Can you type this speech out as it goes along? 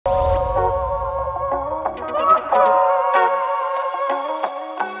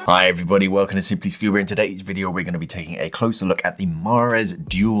Hi everybody, welcome to SimplyScuba. In today's video we're going to be taking a closer look at the Mares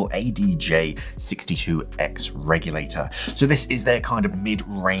Dual ADJ 62X Regulator. So this is their kind of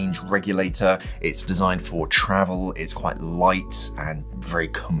mid-range regulator. It's designed for travel, it's quite light and very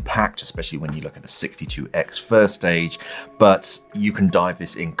compact, especially when you look at the 62X first stage, but you can dive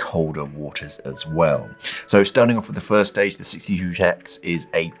this in colder waters as well. So starting off with the first stage, the 62X is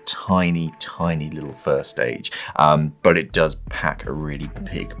a tiny little first stage, but it does pack a really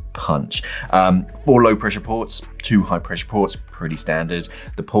big punch. 4 low pressure ports, 2 high pressure ports, pretty standard.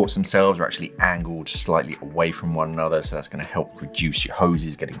 The ports themselves are actually angled slightly away from one another, so that's going to help reduce your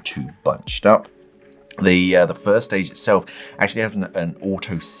hoses getting too bunched up. The first stage itself actually has an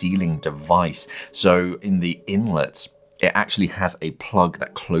auto sealing device. So in the inlets, it actually has a plug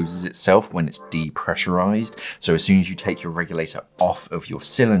that closes itself when it's depressurized. So as soon as you take your regulator off of your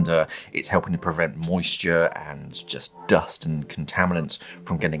cylinder, it's helping to prevent moisture and just dust and contaminants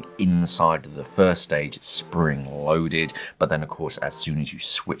from getting inside of the first stage. It's spring loaded, but then of course, as soon as you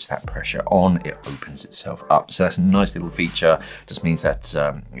switch that pressure on, it opens itself up. So that's a nice little feature. Just means that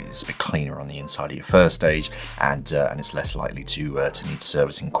it's a bit cleaner on the inside of your first stage, and it's less likely to need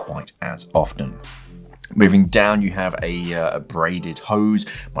servicing quite as often. Moving down, you have a braided hose,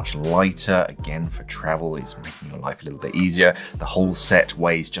 much lighter, again for travel, is making your life a little bit easier. The whole set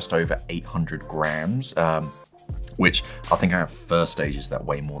weighs just over 800 grams, which I think our first stages that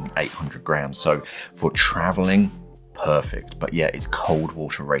weigh more than 800 grams. So for traveling, perfect. But yeah, it's cold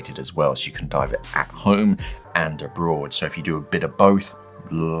water rated as well, so you can dive it at home and abroad. So if you do a bit of both,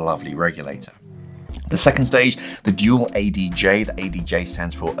 lovely regulator. The second stage, the Dual ADJ, the ADJ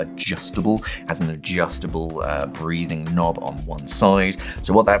stands for adjustable, has an adjustable breathing knob on one side.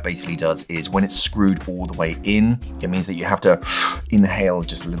 So what that basically does is when it's screwed all the way in, it means that you have to inhale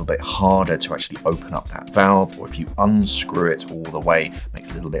just a little bit harder to actually open up that valve, or if you unscrew it all the way, it makes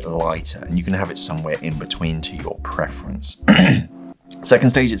it a little bit lighter, and you can have it somewhere in between to your preference. Second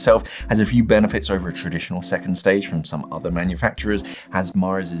stage itself has a few benefits over a traditional second stage from some other manufacturers. Has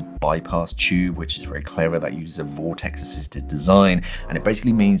Mares' bypass tube, which is very clever, that uses a vortex assisted design, and it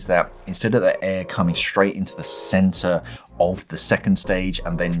basically means that instead of the air coming straight into the center of the second stage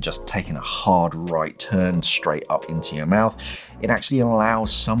and then just taking a hard right turn straight up into your mouth, it actually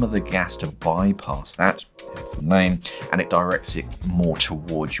allows some of the gas to bypass that, hence the name, and it directs it more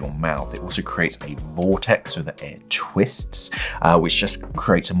towards your mouth. It also creates a vortex so the air twists, which just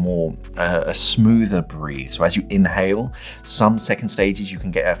creates a smoother breathe. So as you inhale, some second stages you can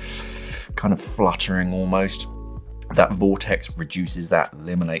get a kind of fluttering almost. That vortex reduces that,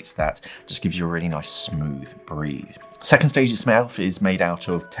 eliminates that, just gives you a really nice smooth breathe. Second stage itself is made out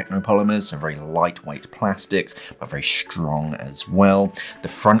of technopolymers, so very lightweight plastics, but very strong as well. The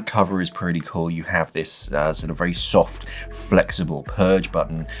front cover is pretty cool. You have this sort of very soft, flexible purge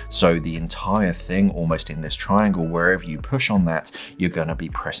button. So the entire thing, almost in this triangle, wherever you push on that, you're gonna be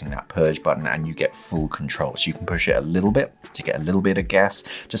pressing that purge button and you get full control. So you can push it a little bit to get a little bit of gas,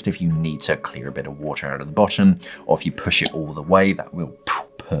 just if you need to clear a bit of water out of the bottom, or if you push it all the way, that will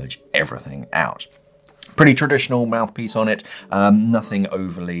purge everything out. Pretty traditional mouthpiece on it, nothing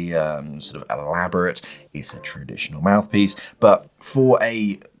overly sort of elaborate. It's a traditional mouthpiece, but for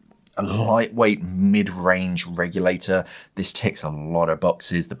a lightweight mid-range regulator, this ticks a lot of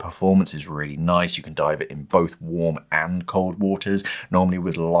boxes. The performance is really nice. You can dive it in both warm and cold waters. Normally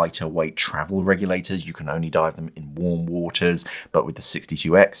with lighter weight travel regulators, you can only dive them in warm waters, but with the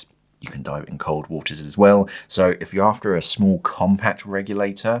 62X, you can dive in cold waters as well. So if you're after a small compact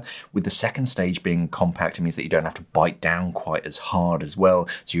regulator, with the second stage being compact, it means that you don't have to bite down quite as hard as well.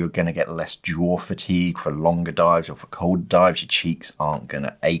 So you're gonna get less jaw fatigue for longer dives or for cold dives. Your cheeks aren't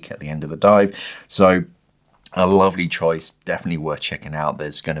gonna ache at the end of the dive. So a lovely choice, definitely worth checking out.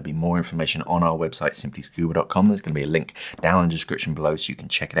 There's going to be more information on our website, simplyscuba.com. There's going to be a link down in the description below so you can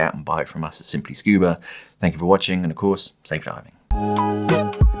check it out and buy it from us at SimplyScuba. Thank you for watching, and of course, safe diving.